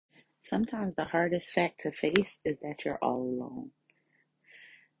sometimes the hardest fact to face is that you're all alone.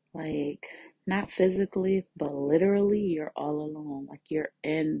 Like, not physically, but literally, you're all alone. Like, you're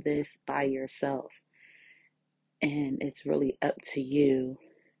in this by yourself. And it's really up to you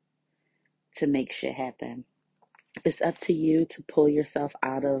to make shit happen. It's up to you to pull yourself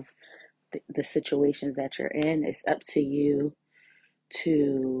out of the situations that you're in. It's up to you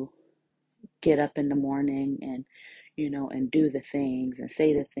to get up in the morning and, and do the things and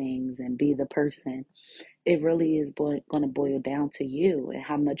say the things and be the person. It really is going to boil down to you and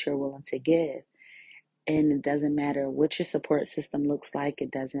how much you're willing to give. And it doesn't matter what your support system looks like.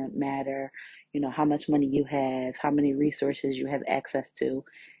 It doesn't matter, how much money you have, how many resources you have access to.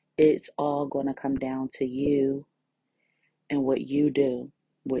 It's all going to come down to you and what you do,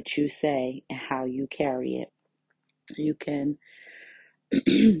 what you say, and how you carry it. You can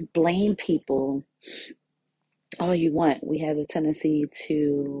blame people all you want. We have a tendency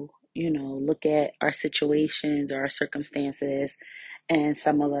to, look at our situations or our circumstances, and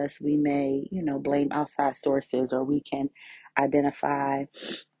some of us, we may, blame outside sources, or we can identify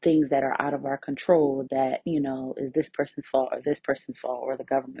things that are out of our control that, is this person's fault or this person's fault or the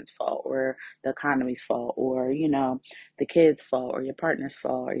government's fault or the economy's fault or, the kid's fault or your partner's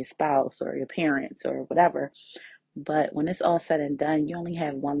fault or your spouse or your parents or whatever. But when it's all said and done, you only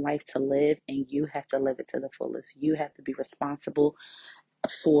have one life to live, and you have to live it to the fullest. You have to be responsible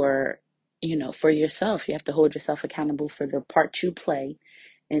for, for yourself. You have to hold yourself accountable for the part you play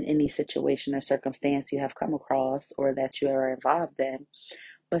in any situation or circumstance you have come across or that you are involved in.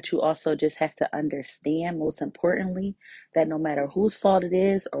 But you also just have to understand, most importantly, that no matter whose fault it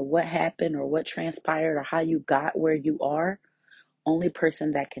is or what happened or what transpired or how you got where you are, only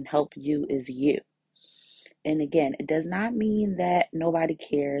person that can help you is you. And again, it does not mean that nobody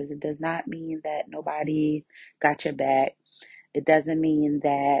cares. It does not mean that nobody got your back. It doesn't mean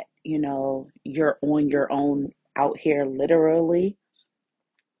that, you're on your own out here literally.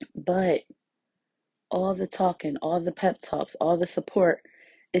 But all the talking, all the pep talks, all the support,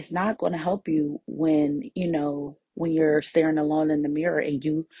 it's not going to help you when you're staring alone in the mirror and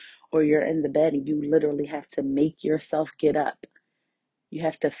or you're in the bed and you literally have to make yourself get up. You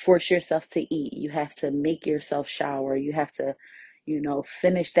have to force yourself to eat. You have to make yourself shower. You have to,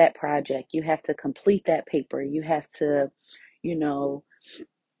 finish that project. You have to complete that paper. You have to, you know,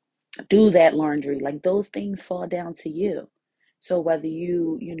 do that laundry. Like, those things fall down to you. So whether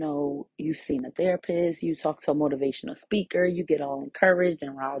you've seen a therapist, you talk to a motivational speaker, you get all encouraged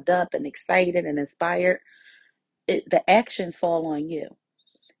and riled up and excited and inspired, the actions fall on you.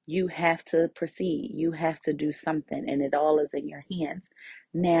 You have to proceed. You have to do something, and it all is in your hands.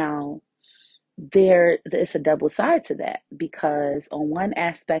 Now, it's a double side to that, because on one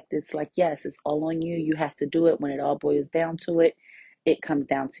aspect it's like, yes, it's all on you, you have to do it. When it all boils down to it, it comes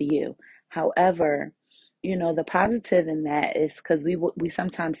down to you. However, the positive in that is, because we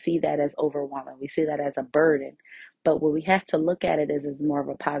sometimes see that as overwhelming, we see that as a burden, but what we have to look at it is more of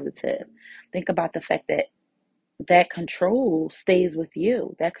a positive. Think about the fact that control stays with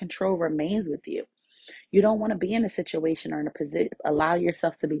you, that control remains with you. You don't want to be in a situation or in a position, allow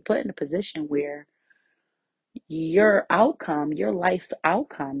yourself to be put in a position where your outcome, your life's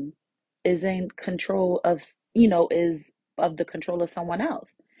outcome, is in control of, is of the control of someone else.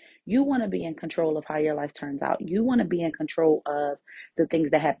 You want to be in control of how your life turns out. You want to be in control of the things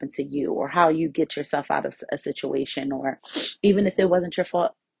that happen to you, or how you get yourself out of a situation, or even if it wasn't your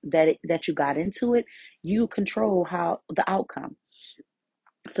fault that you got into it, you control how the outcome.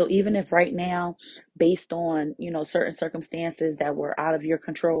 So even if right now, based on, certain circumstances that were out of your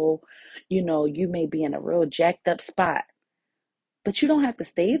control, you may be in a real jacked up spot, but you don't have to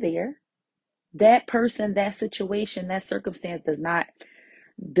stay there. That person, that situation, that circumstance does not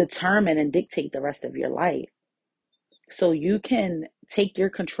determine and dictate the rest of your life. So you can take your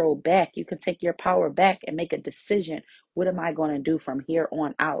control back. You can take your power back and make a decision. What am I going to do from here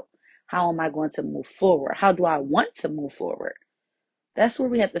on out? How am I going to move forward? How do I want to move forward? That's where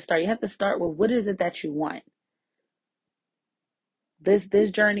we have to start. You have to start with, what is it that you want? This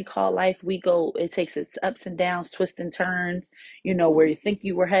journey called life, it takes its ups and downs, twists and turns. Where you think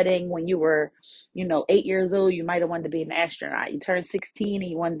you were heading when you were 8 years old, you might have wanted to be an astronaut. You turned 16 and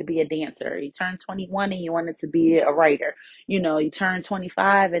you wanted to be a dancer. You turned 21 and you wanted to be a writer. You turned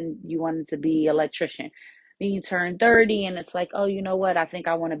 25 and you wanted to be an electrician. Then you turn 30 and it's like, oh, you know what, I think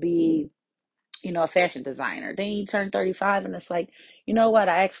I want to be a fashion designer. Then you turn 35 and it's like, you know what,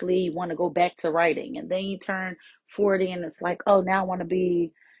 I actually want to go back to writing. And then you turn 40 and it's like, oh, now I want to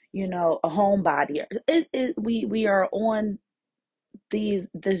be, a homebody. We are on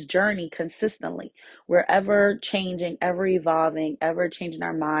this journey consistently. We're ever changing, ever evolving, ever changing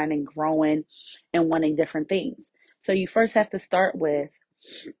our mind and growing and wanting different things. So you first have to start with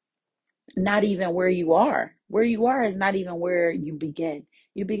not even where you are. Where you are is not even where you begin.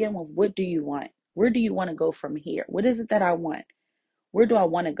 You begin with, what do you want? Where do you want to go from here? What is it that I want? Where do I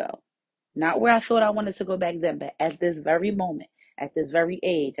want to go? Not where I thought I wanted to go back then, but at this very moment, at this very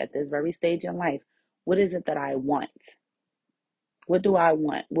age, at this very stage in life, what is it that I want? What do I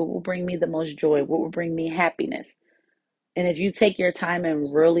want? What will bring me the most joy? What will bring me happiness? And if you take your time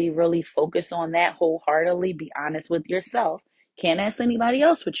and really, really focus on that wholeheartedly, be honest with yourself. Can't ask anybody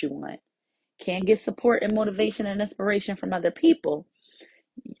else what you want. Can't get support and motivation and inspiration from other people.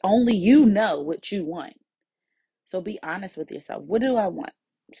 Only you know what you want. So be honest with yourself. What do I want?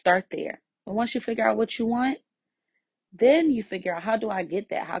 Start there. And once you figure out what you want, then you figure out, how do I get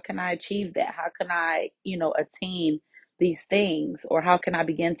that? How can I achieve that? How can I, attain these things? Or how can I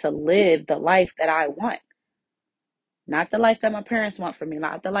begin to live the life that I want? Not the life that my parents want for me,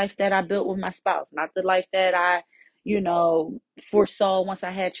 not the life that I built with my spouse, not the life that I, foresaw once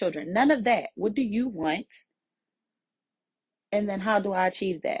I had children. None of that. What do you want? And then how do I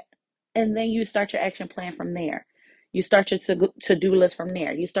achieve that? And then you start your action plan from there. You start your to-do list from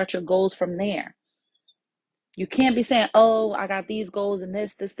there. You start your goals from there. You can't be saying, oh, I got these goals and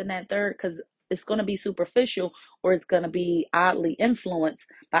this, and that, third, because it's going to be superficial, or it's going to be oddly influenced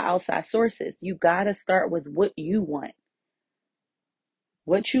by outside sources. You got to start with what you want.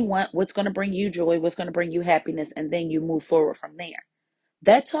 What you want, what's going to bring you joy, what's going to bring you happiness, and then you move forward from there.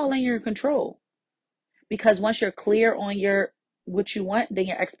 That's all in your control. Because once you're clear on what you want, then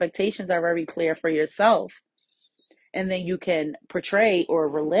your expectations are very clear for yourself. And then you can portray or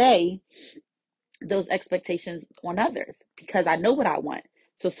relay those expectations on others, because I know what I want.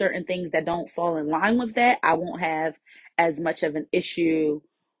 So certain things that don't fall in line with that, I won't have as much of an issue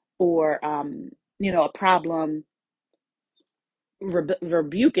or a problem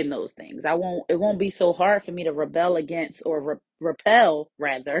rebuking those things. It won't be so hard for me to rebel against, or repel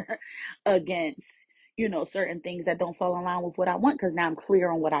rather, against, certain things that don't fall in line with what I want, because now I'm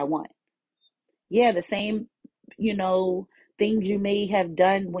clear on what I want. Yeah, the same, you know, things you may have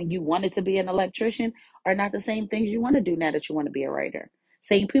done when you wanted to be an electrician are not the same things you want to do now that you want to be a writer.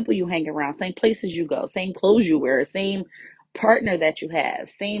 Same people you hang around, same places you go, same clothes you wear, same partner that you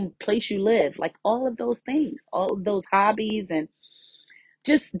have, same place you live, like all of those things, all of those hobbies and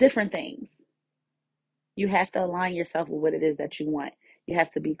just different things. You have to align yourself with what it is that you want. You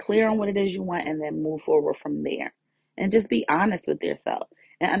have to be clear on what it is you want and then move forward from there. And just be honest with yourself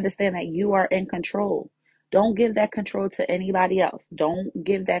and understand that you are in control. Don't give that control to anybody else. Don't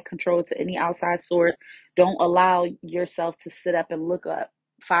give that control to any outside source. Don't allow yourself to sit up and look up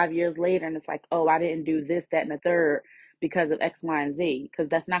 5 years later and it's like, oh, I didn't do this, that, and the third because of X, Y, and Z, because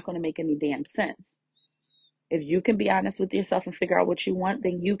that's not going to make any damn sense. If you can be honest with yourself and figure out what you want,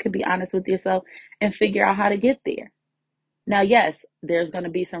 then you can be honest with yourself and figure out how to get there. Now, yes, there's going to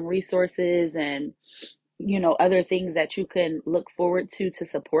be some resources and, other things that you can look forward to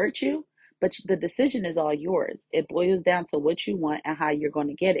support you, but the decision is all yours. It boils down to what you want and how you're going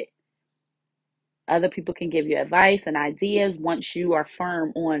to get it. Other people can give you advice and ideas once you are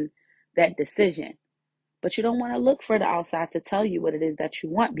firm on that decision. But you don't want to look for the outside to tell you what it is that you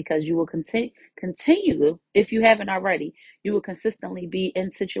want, because you will continue, if you haven't already, you will consistently be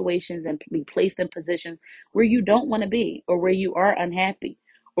in situations and be placed in positions where you don't want to be, or where you are unhappy,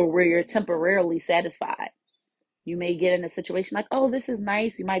 or where you're temporarily satisfied. You may get in a situation like, oh, this is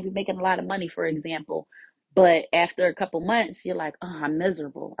nice. You might be making a lot of money, for example. But after a couple months, you're like, oh, I'm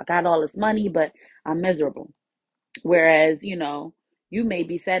miserable. I got all this money, but I'm miserable. Whereas, you may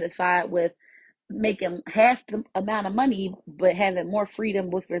be satisfied with making half the amount of money but having more freedom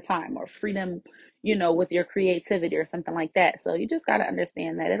with your time, or freedom, with your creativity or something like that. So you just got to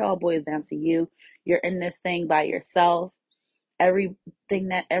understand that it all boils down to you. You're in this thing by yourself.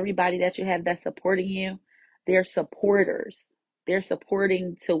 Everybody that you have that's supporting you, they're supporters. They're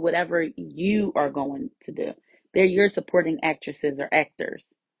supporting to whatever you are going to do. They're your supporting actresses or actors.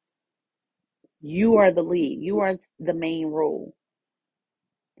 You are the lead. You are the main role.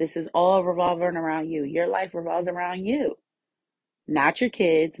 This is all revolving around you. Your life revolves around you. Not your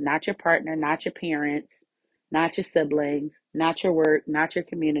kids, not your partner, not your parents, not your siblings, not your work, not your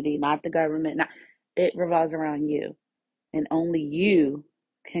community, not the government. It revolves around you. And only you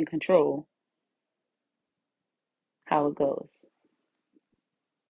can control how it goes.